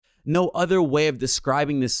no other way of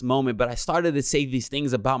describing this moment, but I started to say these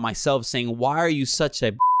things about myself, saying, why are you such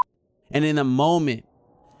a And in a moment,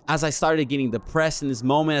 as I started getting depressed in this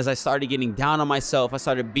moment, as I started getting down on myself, I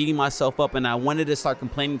started beating myself up, and I wanted to start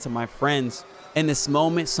complaining to my friends. In this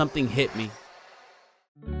moment, something hit me.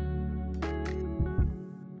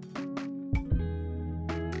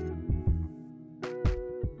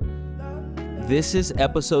 This is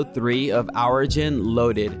episode 3 of Our Gen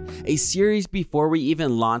Loaded, a series before we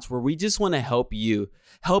even launch where we just want to help you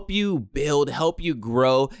build, help you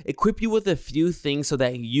grow, equip you with a few things so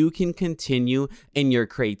that you can continue in your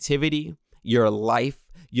creativity, your life,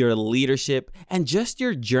 your leadership, and just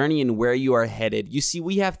your journey and where you are headed. You see,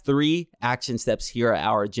 we have 3 action steps here at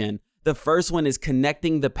Our Gen. The first one is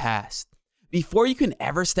connecting the past. Before you can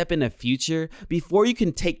ever step in the future, before you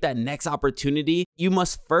can take that next opportunity, you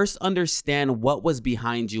must first understand what was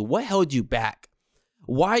behind you, what held you back.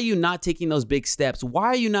 Why are you not taking those big steps? Why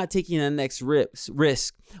are you not taking the next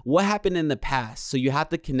risk? What happened in the past? So you have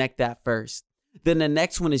to connect that first. Then the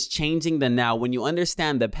next one is changing the now. When you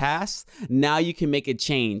understand the past, now you can make a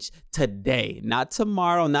change today, not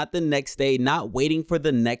tomorrow, not the next day, not waiting for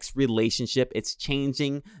the next relationship. It's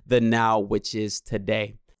changing the now, which is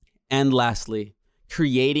today. And lastly,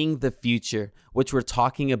 creating the future, which we're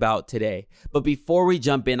talking about today. But before we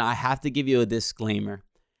jump in, I have to give you a disclaimer.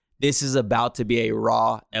 This is about to be a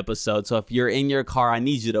raw episode. So if you're in your car, I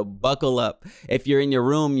need you to buckle up. If you're in your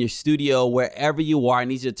room, your studio, wherever you are, I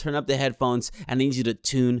need you to turn up the headphones. I need you to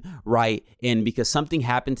tune right in because something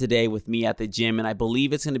happened today with me at the gym. And I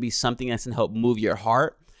believe it's going to be something that's going to help move your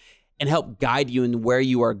heart and help guide you in where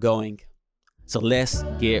you are going. So let's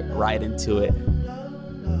get right into it.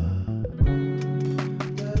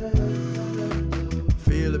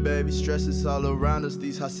 Baby, stress is all around us,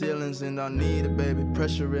 these high ceilings, and I need it, baby.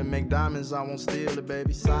 Pressure and make diamonds, I won't steal it,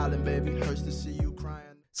 baby. Silent, baby, hurts to see you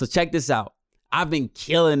crying. So check this out. I've been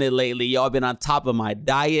killing it lately, y'all. I've been on top of my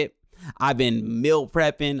diet. I've been meal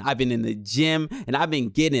prepping. I've been in the gym, and I've been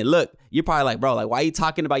getting it. Look, you're probably like, bro, like, why are you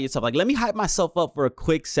talking about yourself? Like, let me hype myself up for a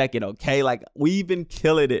quick second, okay? Like, we've been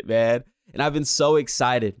killing it, man. And I've been so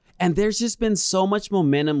excited. And there's just been so much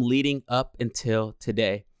momentum leading up until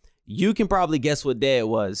today. You can probably guess what day it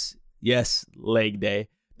was. Yes, leg day.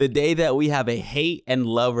 The day that we have a hate and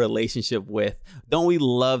love relationship with. Don't we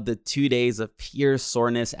love the 2 days of pure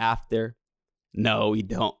soreness after? No, we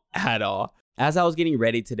don't at all. As I was getting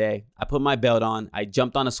ready today, I put my belt on, I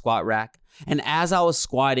jumped on a squat rack, and as I was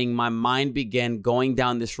squatting, my mind began going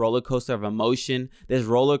down this roller coaster of emotion, this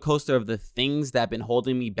roller coaster of the things that have been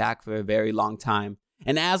holding me back for a very long time.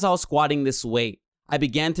 And as I was squatting this weight, I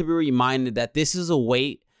began to be reminded that this is a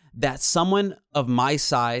weight that someone of my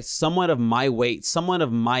size, someone of my weight, someone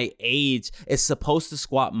of my age is supposed to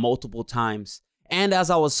squat multiple times. And as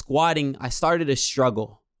I was squatting, I started to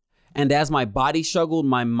struggle. And as my body struggled,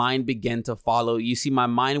 my mind began to follow. You see, my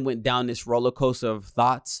mind went down this roller coaster of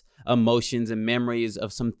thoughts, emotions, and memories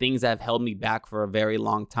of some things that have held me back for a very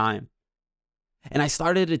long time. And I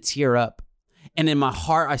started to tear up. And in my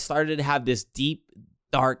heart, I started to have this deep,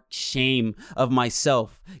 dark shame of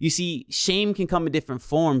myself. You see, shame can come in different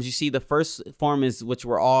forms. You see, the first form is, which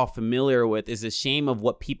we're all familiar with, is the shame of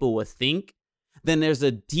what people would think. Then there's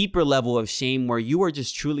a deeper level of shame where you are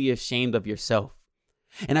just truly ashamed of yourself.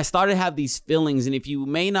 And I started to have these feelings. And if you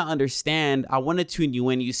may not understand, I want to tune you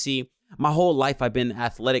in. You see, my whole life I've been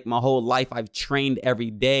athletic. My whole life I've trained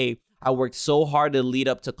every day. I worked so hard to lead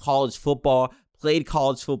up to college football, played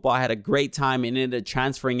college football. I had a great time and ended up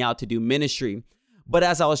transferring out to do ministry. But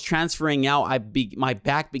as I was transferring out, my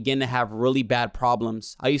back began to have really bad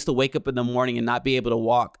problems. I used to wake up in the morning and not be able to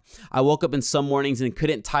walk. I woke up in some mornings and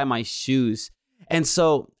couldn't tie my shoes. And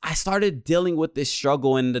so I started dealing with this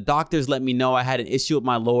struggle, and the doctors let me know I had an issue with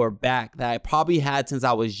my lower back that I probably had since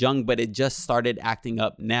I was young, but it just started acting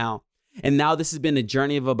up now. And now this has been a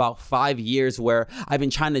journey of about 5 years where I've been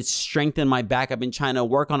trying to strengthen my back. I've been trying to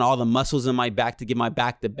work on all the muscles in my back to give my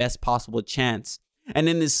back the best possible chance. And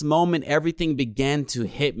in this moment, everything began to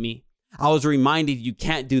hit me. I was reminded you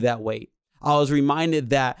can't do that weight. I was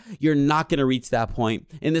reminded that you're not going to reach that point.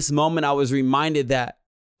 In this moment, I was reminded that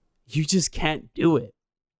you just can't do it.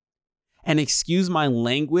 And excuse my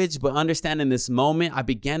language, but understand in this moment, I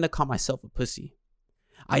began to call myself a pussy.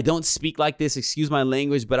 I don't speak like this, excuse my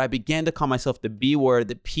language, but I began to call myself the B word,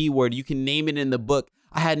 the P word. You can name it in the book.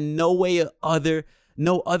 I had no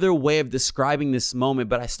other way of describing this moment,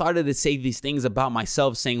 but I started to say these things about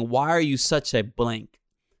myself, saying, why are you such a blank?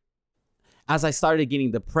 As I started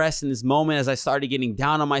getting depressed in this moment, as I started getting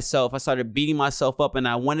down on myself, I started beating myself up, and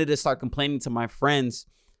I wanted to start complaining to my friends.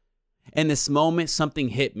 In this moment, something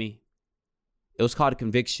hit me. It was called a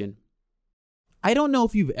conviction. I don't know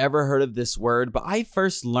if you've ever heard of this word, but I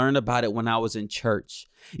first learned about it when I was in church.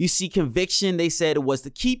 You see, conviction, they said, was to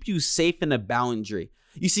keep you safe in a boundary.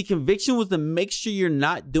 You see, conviction was to make sure you're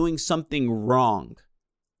not doing something wrong.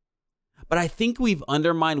 But I think we've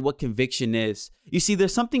undermined what conviction is. You see,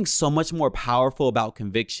 there's something so much more powerful about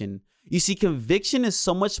conviction. You see, conviction is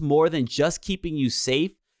so much more than just keeping you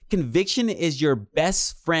safe. Conviction is your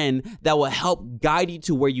best friend that will help guide you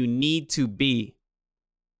to where you need to be.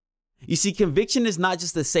 You see, conviction is not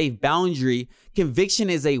just a safe boundary. Conviction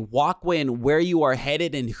is a walkway in where you are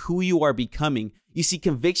headed and who you are becoming. You see,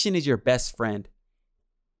 conviction is your best friend.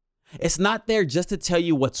 It's not there just to tell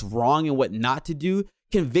you what's wrong and what not to do.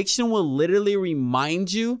 Conviction will literally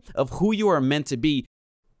remind you of who you are meant to be.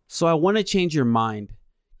 So I want to change your mind.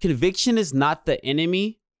 Conviction is not the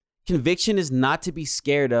enemy. Conviction is not to be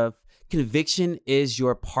scared of. Conviction is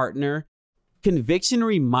your partner. Conviction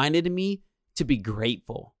reminded me to be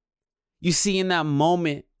grateful. You see, in that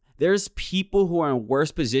moment, there's people who are in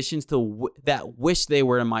worse positions that wish they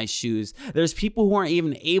were in my shoes. There's people who aren't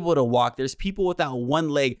even able to walk. There's people without one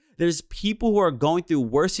leg. There's people who are going through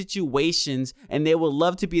worse situations and they would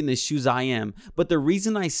love to be in the shoes I am. But the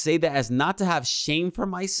reason I say that is not to have shame for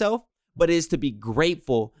myself, but is to be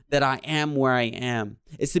grateful that I am where I am.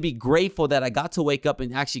 It's to be grateful that I got to wake up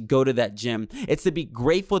and actually go to that gym. It's to be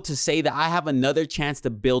grateful to say that I have another chance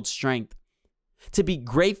to build strength. To be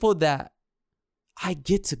grateful that I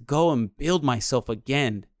get to go and build myself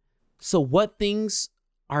again. So what things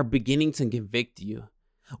are beginning to convict you?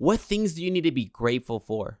 What things do you need to be grateful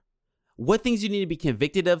for? What things do you need to be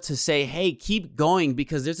convicted of to say, hey, keep going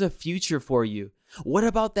because there's a future for you? What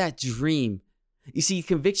about that dream? You see,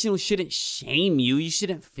 conviction shouldn't shame you. You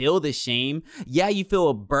shouldn't feel the shame. Yeah, you feel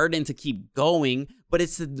a burden to keep going, but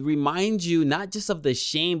it's to remind you not just of the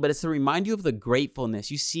shame, but it's to remind you of the gratefulness.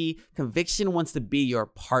 You see, conviction wants to be your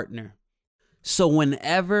partner. So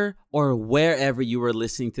whenever or wherever you are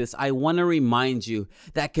listening to this, I want to remind you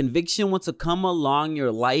that conviction wants to come along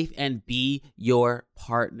your life and be your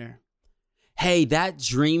partner. Hey, that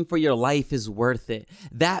dream for your life is worth it.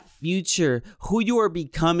 That future, who you are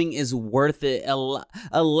becoming is worth it.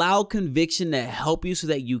 Allow conviction to help you so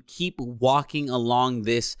that you keep walking along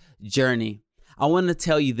this journey. I want to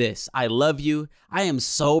tell you this. I love you. I am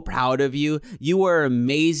so proud of you. You are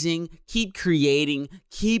amazing. Keep creating,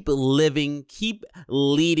 keep living, keep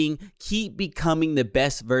leading, keep becoming the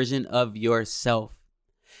best version of yourself.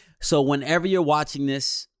 So whenever you're watching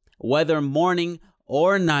this, whether morning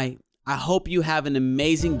or night, I hope you have an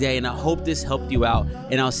amazing day and I hope this helped you out.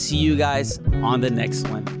 And I'll see you guys on the next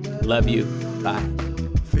one. Love you. Bye.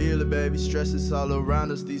 Feel it, baby. Stress is all around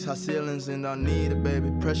us. These high ceilings, and I need it, baby.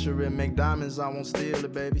 Pressure and make diamonds. I won't steal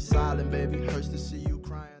it, baby. Silent, baby. Hurts to see you.